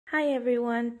Hi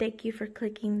everyone, thank you for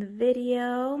clicking the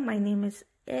video. My name is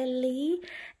Ellie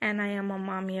and I am a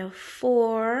mommy of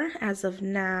 4 as of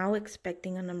now,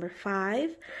 expecting a number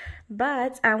 5.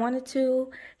 But I wanted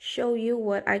to show you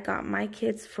what I got my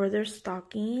kids for their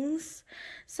stockings.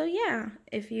 So yeah,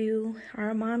 if you are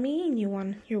a mommy and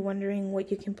you're wondering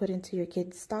what you can put into your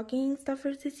kids' stocking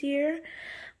stuffers this year,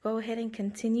 go ahead and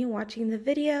continue watching the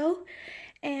video.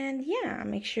 And yeah,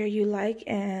 make sure you like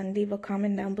and leave a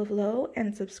comment down below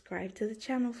and subscribe to the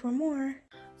channel for more.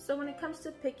 So when it comes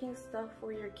to picking stuff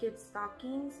for your kids'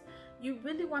 stockings, you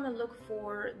really want to look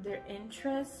for their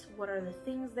interests. What are the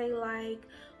things they like?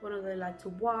 What do they like to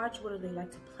watch? What do they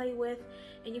like to play with?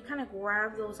 And you kind of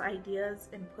grab those ideas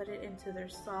and put it into their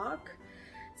sock.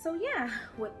 So yeah,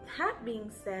 with that being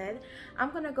said,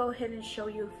 I'm gonna go ahead and show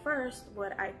you first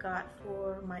what I got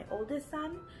for my oldest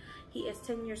son. He is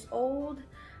 10 years old.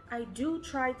 I do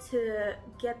try to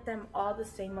get them all the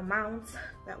same amounts.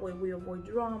 That way we avoid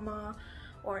drama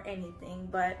or anything.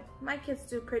 But my kids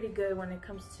do pretty good when it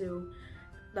comes to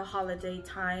the holiday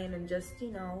time and just,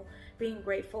 you know, being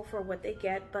grateful for what they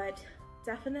get. But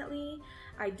definitely,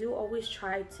 I do always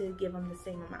try to give them the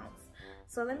same amounts.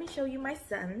 So let me show you my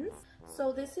son's.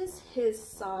 So this is his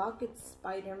sock. It's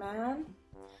Spider-Man.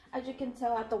 As you can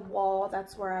tell at the wall,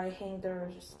 that's where I hang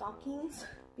their stockings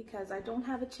because I don't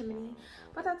have a chimney,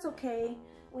 but that's okay.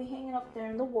 We hang it up there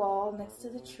in the wall next to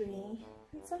the tree.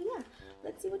 And so yeah,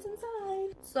 let's see what's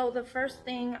inside. So the first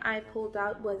thing I pulled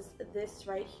out was this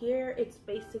right here. It's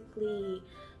basically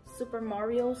Super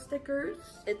Mario stickers.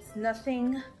 It's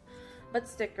nothing but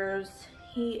stickers.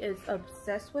 He is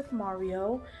obsessed with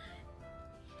Mario.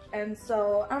 And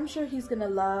so I'm sure he's gonna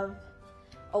love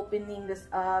opening this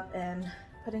up and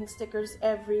putting stickers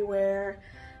everywhere,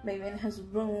 maybe in his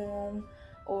room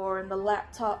or in the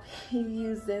laptop he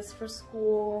uses for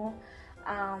school.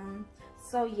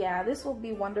 So yeah, this will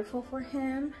be wonderful for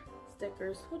him.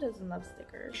 Stickers, who doesn't love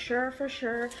stickers? For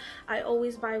sure, I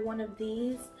always buy one of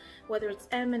these, whether it's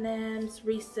M&M's,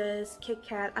 Reese's, Kit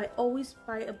Kat. I always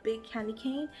buy a big candy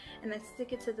cane and I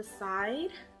stick it to the side.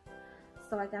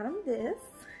 So I got him this.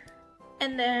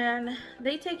 And then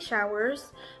they take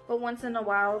showers, but once in a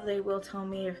while they will tell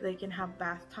me if they can have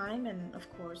bath time, and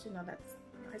of course, you know,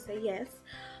 I say yes.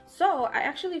 So I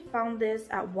actually found this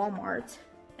at Walmart,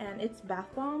 and it's bath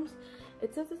bombs.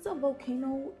 It says it's a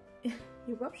volcano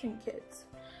eruption kit.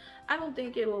 I don't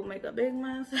think it will make a big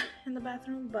mess in the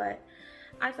bathroom, but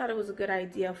I thought it was a good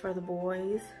idea for the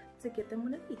boys to get them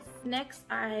one of these. Next,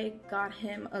 I got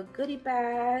him a goodie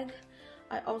bag.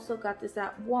 I also got this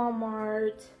at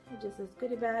Walmart. It just says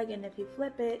goodie bag, and if you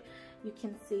flip it, you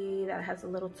can see that it has a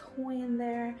little toy in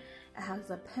there. It has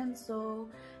a pencil.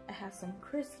 It has some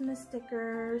Christmas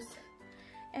stickers.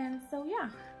 And so yeah,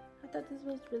 I thought this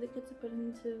was really good to put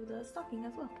into the stocking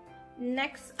as well.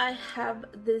 Next, I have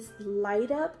this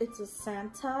light up. It's a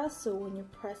Santa, so when you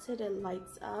press it, it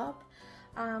lights up.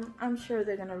 I'm sure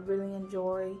they're gonna really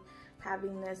enjoy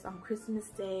having this on Christmas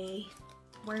Day,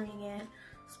 wearing it,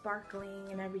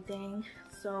 sparkling and everything.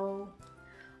 So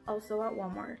also at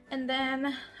Walmart. And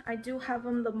then I do have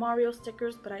them the Mario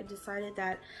stickers, but I decided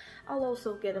that I'll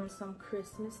also get him some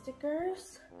Christmas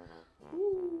stickers.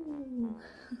 Ooh.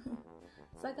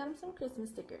 So I got him some Christmas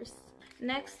stickers.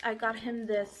 Next, I got him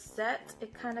this set.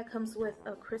 It kind of comes with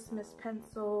a Christmas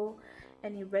pencil,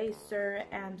 an eraser,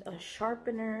 and a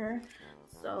sharpener.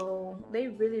 So they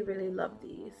really love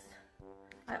these.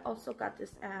 I also got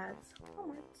this at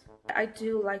Walmart. I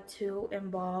do like to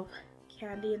involve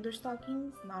candy in their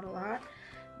stockings, not a lot,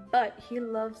 but he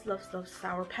loves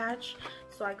Sour Patch.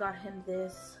 So I got him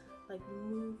this like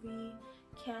movie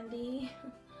candy,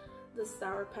 the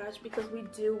Sour Patch, because we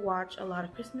do watch a lot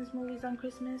of Christmas movies on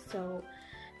Christmas. So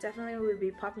definitely we'll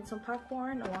be popping some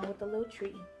popcorn along with the little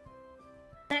tree.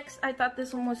 Next, I thought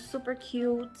this one was super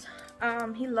cute.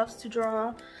 He loves to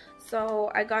draw,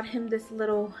 so I got him this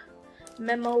little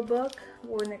memo book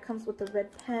when it comes with the red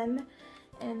pen,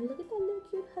 and look at that little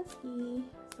cute husky,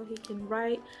 so he can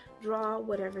write, draw,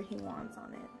 whatever he wants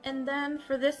on it. And then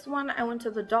for this one, I went to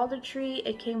the Dollar Tree.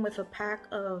 It came with a pack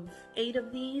of 8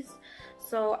 of these,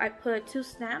 so I put 2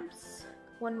 stamps,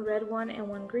 one red one and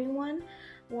one green one.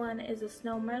 One is a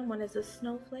snowman, one is a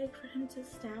snowflake for him to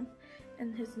stamp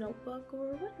in his notebook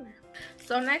or whatever.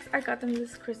 So next, I got them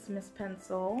this Christmas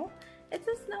pencil. It's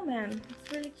a snowman.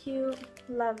 It's really cute.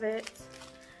 Love it.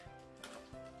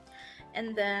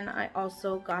 And then I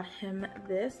also got him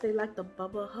this. They like the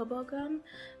Bubba Hubba gum,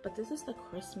 but this is the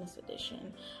Christmas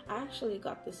edition. I actually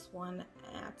got this one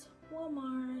at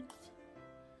Walmart.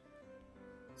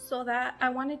 So that I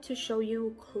wanted to show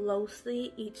you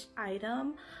closely each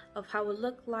item of how it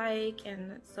looked like,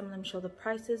 and some of them show the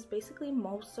prices. Basically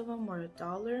most of them were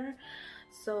 $1,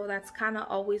 so that's kind of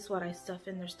always what I stuff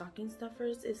in their stocking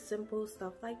stuffers, is simple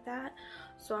stuff like that.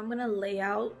 So I'm gonna lay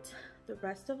out the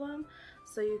rest of them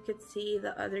so you could see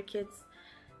the other kids.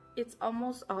 It's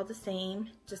almost all the same,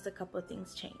 just a couple of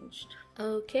things changed.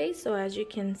 Okay, so as you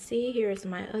can see, here's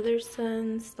my other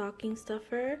son's stocking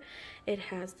stuffer. It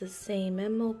has the same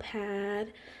memo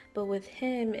pad, but with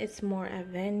him it's more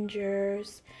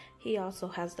Avengers. He also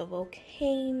has the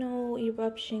volcano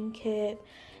eruption kit.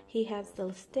 He has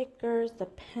the stickers, the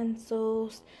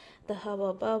pencils, the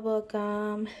Hubba Bubba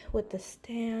gum with the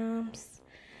stamps.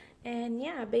 And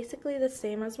yeah, basically the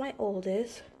same as my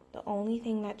oldest. The only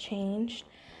thing that changed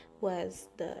was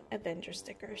the Avenger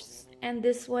stickers. And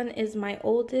this one is my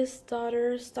oldest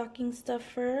daughter's stocking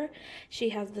stuffer. She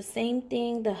has the same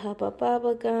thing, the Hubba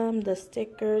Bubba gum, the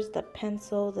stickers, the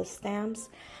pencil, the stamps,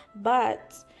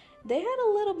 but they had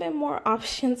a little bit more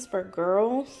options for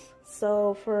girls.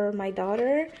 So for my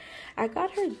daughter, I got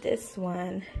her this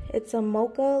one. It's a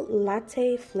mocha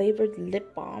latte flavored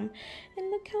lip balm,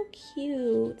 and look how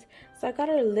cute. So I got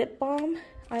her lip balm.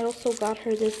 I also got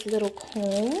her this little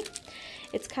comb.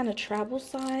 It's kind of travel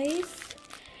size.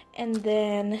 And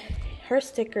then her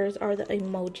stickers are the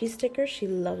emoji stickers. She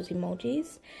loves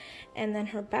emojis. And then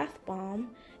her bath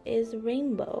bomb is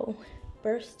rainbow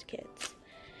burst kits.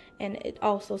 And it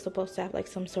also supposed to have like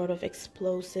some sort of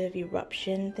explosive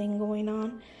eruption thing going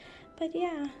on. But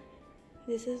yeah,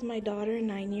 this is my daughter,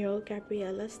 9-year-old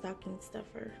Gabriella stocking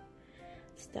stuffer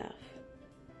stuff.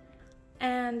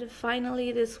 And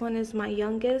finally, this one is my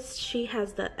youngest. She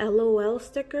has the LOL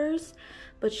stickers,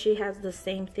 but she has the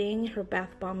same thing. Her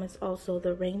bath bomb is also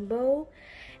the rainbow.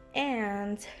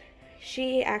 And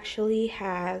she actually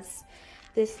has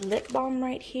this lip balm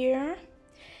right here.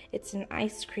 It's an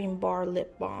ice cream bar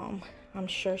lip balm. I'm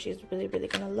sure she's really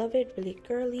gonna love it. Really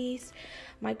girlies.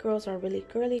 My girls are really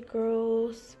girly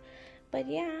girls. But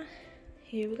yeah,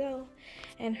 here we go.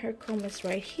 And her comb is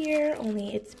right here,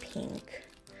 only it's pink.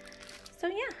 So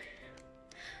yeah,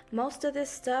 most of this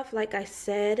stuff, like I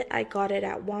said, I got it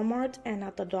at Walmart and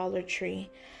at the Dollar Tree.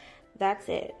 That's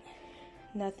it.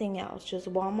 Nothing else.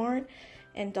 Just Walmart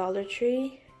and Dollar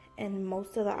Tree, and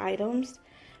most of the items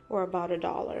were about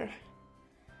 $1.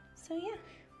 So yeah.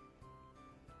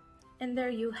 And there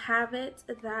you have it.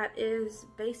 That is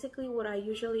basically what I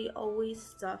usually always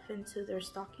stuff into their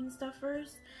stocking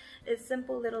stuffers. It's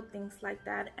simple little things like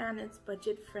that, and it's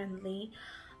budget friendly.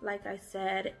 Like I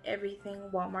said, everything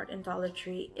Walmart and Dollar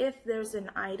Tree. If there's an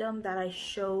item that I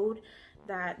showed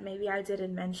that maybe I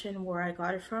didn't mention where I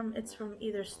got it from, it's from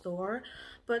either store.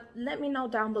 But let me know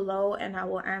down below and I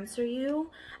will answer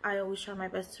you. I always try my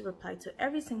best to reply to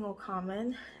every single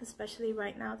comment, especially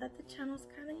right now that the channel's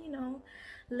kind of, you know,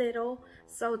 little.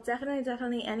 So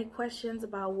definitely any questions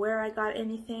about where I got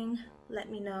anything, let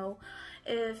me know.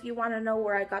 If you want to know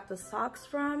where I got the socks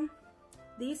from,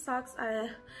 these socks,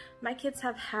 my kids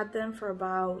have had them for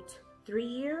about 3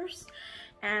 years,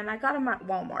 and I got them at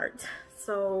Walmart.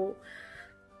 So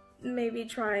maybe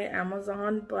try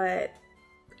Amazon, but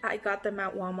I got them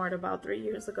at Walmart about 3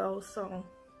 years ago, so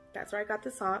that's where I got the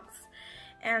socks.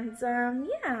 And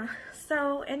yeah,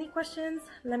 so any questions,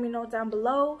 let me know down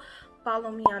below. Follow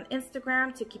me on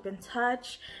Instagram to keep in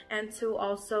touch and to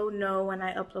also know when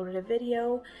I uploaded a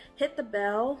video. Hit the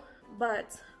bell,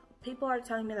 but people are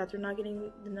telling me that they're not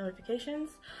getting the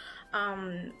notifications.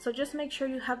 So just make sure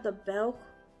you have the bell,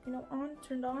 you know,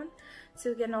 turned on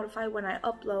to get notified when I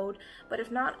upload. But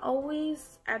if not,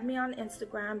 always add me on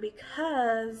Instagram,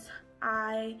 because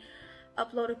I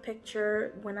upload a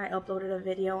picture when I uploaded a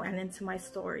video and into my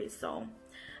stories. So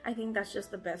I think that's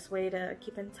just the best way to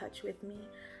keep in touch with me.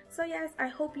 So yes, I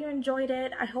hope you enjoyed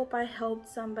it. I hope I helped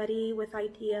somebody with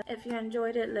ideas. If you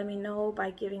enjoyed it, let me know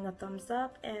by giving a thumbs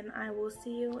up, and I will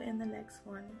see you in the next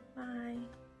one. Bye.